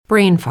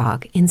Brain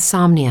fog,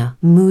 insomnia,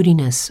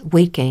 moodiness,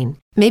 weight gain.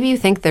 Maybe you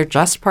think they're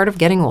just part of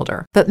getting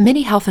older, but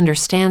MIDI Health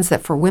understands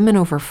that for women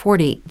over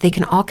 40, they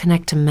can all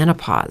connect to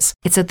menopause.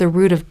 It's at the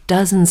root of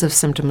dozens of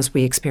symptoms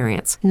we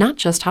experience, not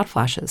just hot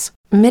flashes.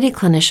 MIDI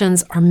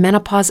clinicians are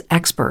menopause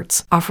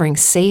experts, offering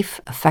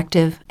safe,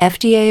 effective,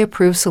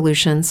 FDA-approved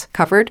solutions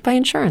covered by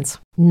insurance.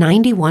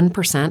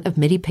 91% of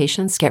MIDI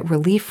patients get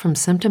relief from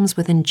symptoms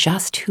within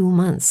just 2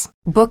 months.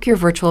 Book your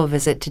virtual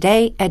visit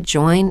today at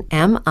joinmidi.com.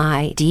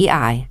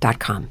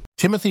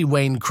 Timothy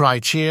Wayne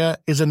Krajcir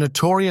is a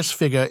notorious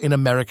figure in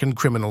American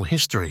criminal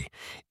history,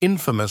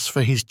 infamous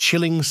for his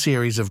chilling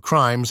series of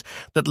crimes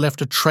that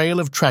left a trail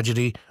of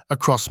tragedy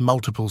across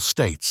multiple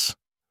states.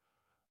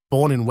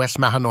 Born in West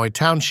Mahanoy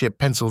Township,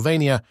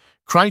 Pennsylvania,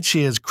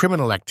 Krajcir's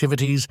criminal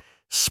activities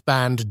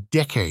spanned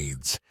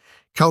decades,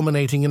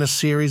 culminating in a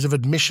series of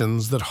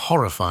admissions that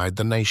horrified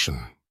the nation.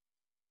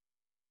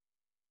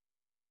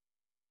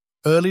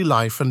 Early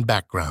life and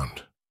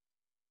background.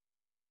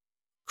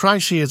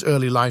 Krajcir's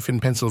early life in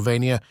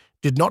Pennsylvania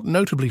did not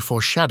notably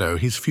foreshadow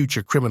his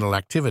future criminal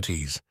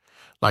activities.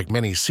 Like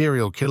many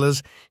serial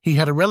killers, he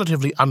had a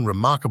relatively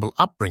unremarkable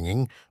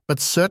upbringing, but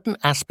certain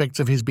aspects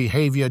of his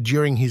behavior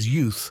during his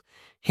youth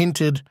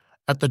hinted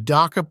at the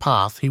darker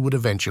path he would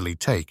eventually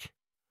take.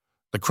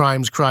 The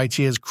crimes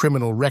Krajcir's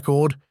criminal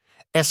record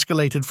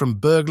escalated from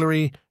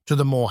burglary to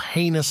the more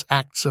heinous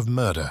acts of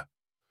murder.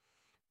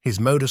 His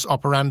modus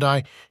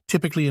operandi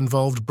typically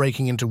involved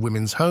breaking into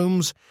women's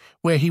homes,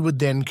 where he would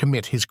then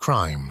commit his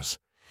crimes.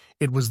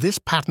 It was this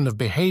pattern of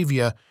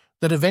behavior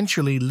that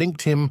eventually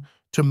linked him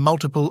to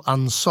multiple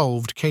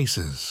unsolved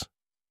cases.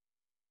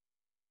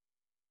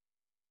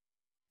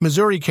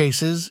 Missouri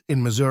cases.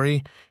 In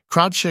Missouri,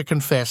 Krajcir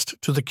confessed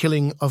to the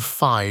killing of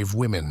 5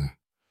 women.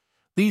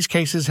 These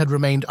cases had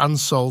remained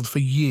unsolved for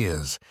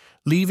years,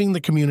 leaving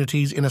the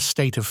communities in a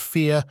state of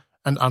fear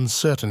and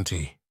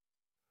uncertainty.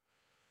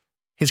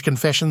 His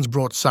confessions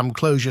brought some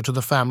closure to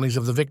the families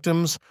of the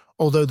victims,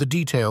 although the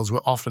details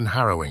were often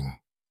harrowing.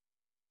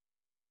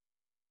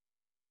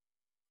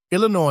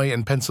 Illinois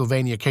and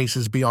Pennsylvania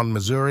cases beyond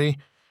Missouri.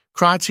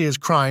 Krajcir's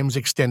crimes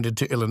extended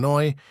to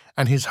Illinois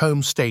and his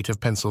home state of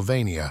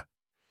Pennsylvania.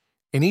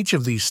 In each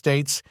of these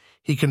states,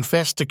 he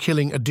confessed to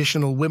killing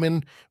additional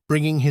women,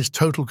 bringing his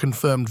total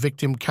confirmed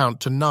victim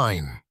count to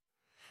 9.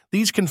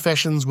 These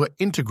confessions were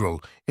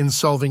integral in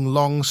solving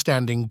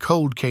long-standing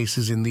cold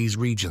cases in these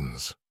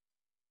regions.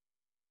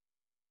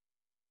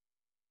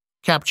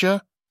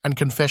 Capture and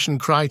confession.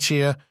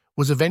 Krajcir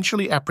was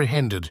eventually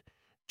apprehended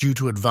due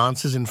to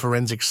advances in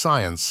forensic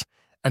science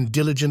and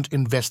diligent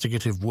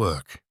investigative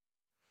work.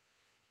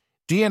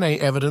 DNA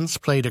evidence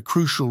played a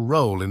crucial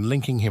role in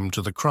linking him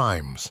to the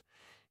crimes.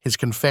 His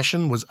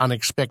confession was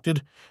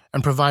unexpected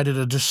and provided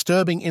a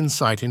disturbing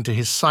insight into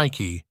his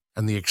psyche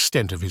and the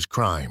extent of his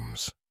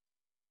crimes.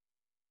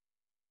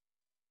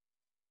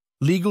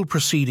 Legal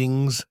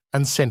proceedings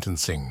and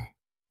sentencing.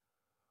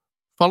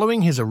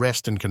 Following his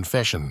arrest and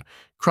confession,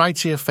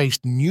 Krajcir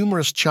faced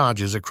numerous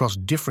charges across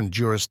different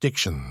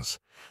jurisdictions.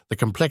 The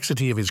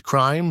complexity of his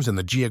crimes and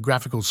the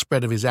geographical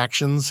spread of his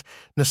actions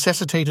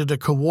necessitated a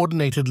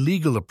coordinated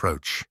legal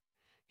approach.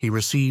 He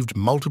received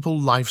multiple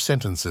life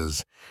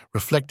sentences,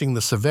 reflecting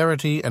the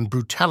severity and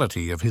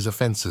brutality of his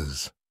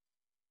offenses.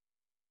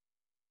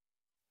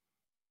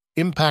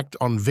 Impact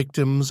on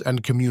victims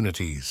and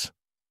communities.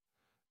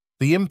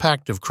 The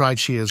impact of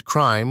Krajcir's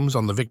crimes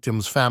on the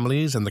victims'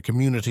 families and the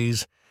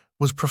communities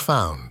was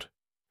profound.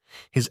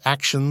 His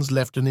actions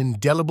left an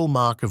indelible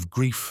mark of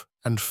grief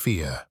and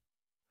fear.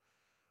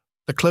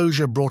 The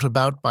closure brought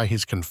about by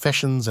his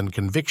confessions and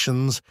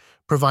convictions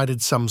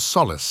provided some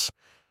solace,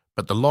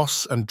 but the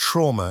loss and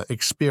trauma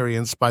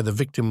experienced by the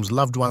victims'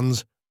 loved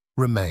ones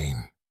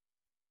remain.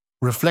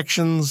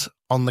 Reflections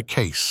on the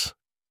case.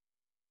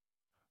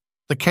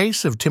 The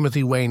case of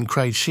Timothy Wayne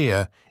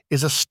Krajcir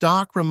is a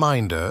stark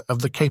reminder of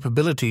the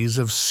capabilities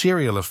of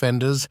serial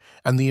offenders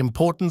and the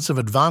importance of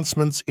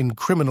advancements in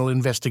criminal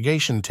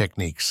investigation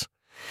techniques.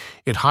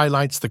 It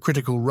highlights the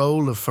critical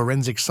role of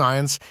forensic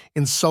science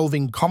in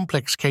solving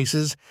complex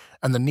cases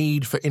and the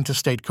need for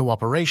interstate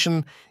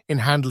cooperation in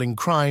handling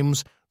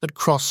crimes that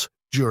cross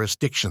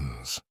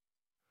jurisdictions.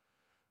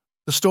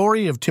 The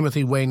story of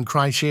Timothy Wayne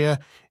Krajcir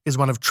is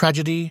one of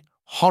tragedy,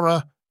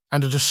 horror,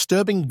 and a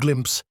disturbing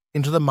glimpse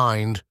into the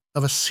mind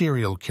of a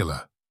serial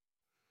killer.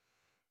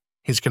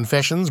 His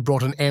confessions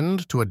brought an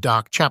end to a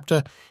dark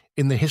chapter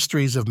in the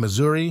histories of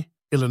Missouri,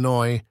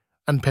 Illinois,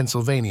 and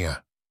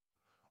Pennsylvania.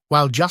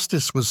 While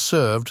justice was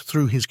served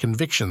through his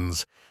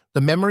convictions, the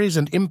memories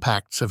and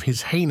impacts of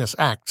his heinous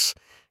acts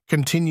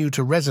continue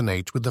to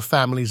resonate with the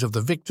families of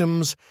the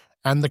victims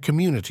and the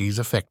communities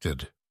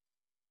affected.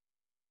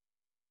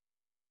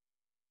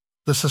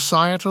 The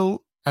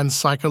societal and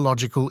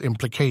psychological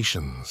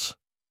implications.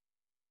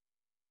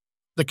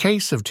 The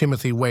case of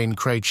Timothy Wayne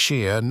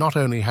Krajcir not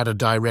only had a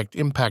direct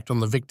impact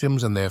on the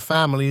victims and their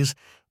families,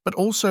 but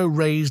also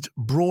raised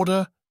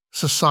broader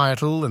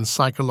societal and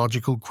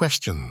psychological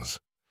questions.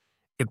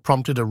 It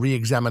prompted a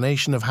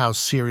re-examination of how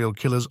serial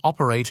killers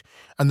operate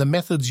and the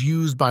methods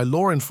used by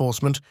law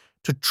enforcement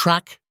to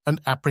track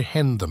and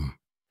apprehend them.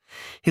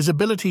 His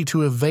ability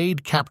to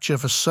evade capture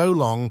for so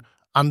long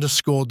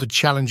underscored the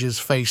challenges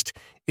faced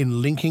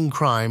in linking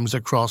crimes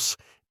across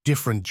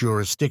different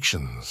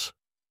jurisdictions.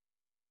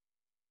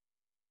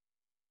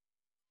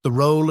 The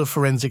role of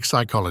forensic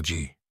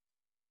psychology.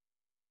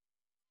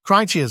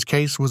 Krajcir's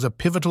case was a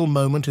pivotal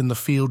moment in the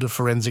field of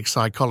forensic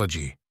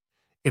psychology.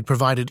 It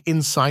provided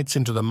insights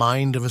into the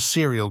mind of a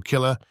serial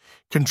killer,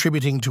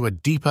 contributing to a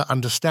deeper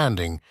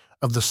understanding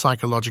of the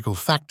psychological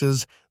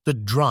factors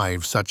that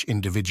drive such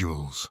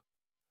individuals.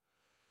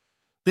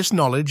 This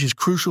knowledge is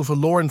crucial for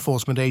law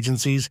enforcement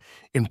agencies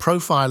in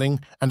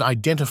profiling and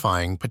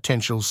identifying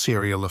potential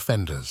serial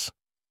offenders.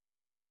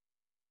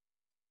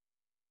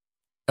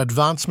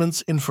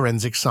 Advancements in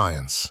forensic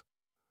science.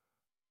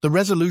 The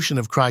resolution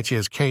of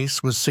Krajcir's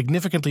case was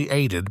significantly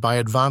aided by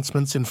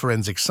advancements in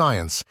forensic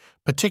science,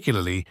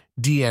 particularly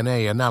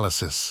DNA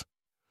analysis.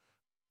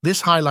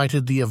 This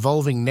highlighted the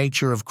evolving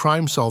nature of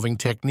crime-solving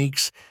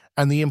techniques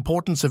and the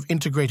importance of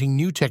integrating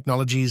new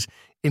technologies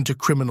into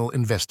criminal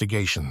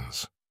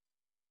investigations.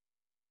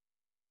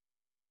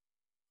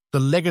 The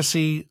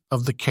legacy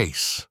of the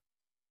case.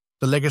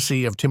 The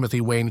legacy of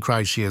Timothy Wayne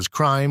Krajcir's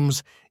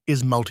crimes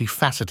is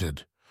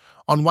multifaceted.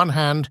 On one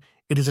hand,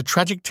 it is a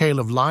tragic tale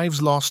of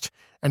lives lost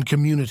and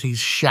communities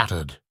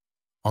shattered.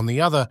 On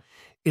the other,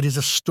 it is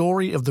a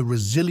story of the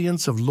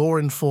resilience of law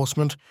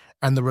enforcement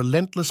and the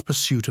relentless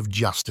pursuit of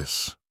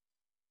justice.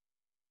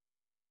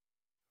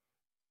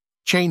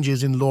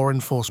 Changes in law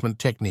enforcement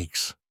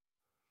techniques.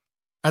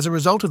 As a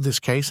result of this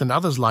case and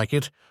others like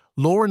it,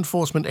 law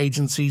enforcement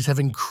agencies have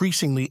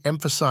increasingly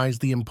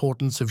emphasized the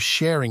importance of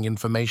sharing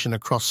information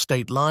across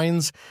state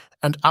lines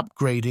and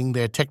upgrading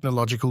their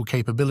technological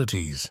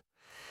capabilities.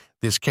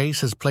 This case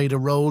has played a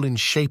role in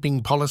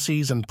shaping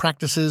policies and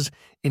practices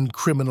in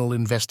criminal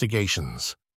investigations.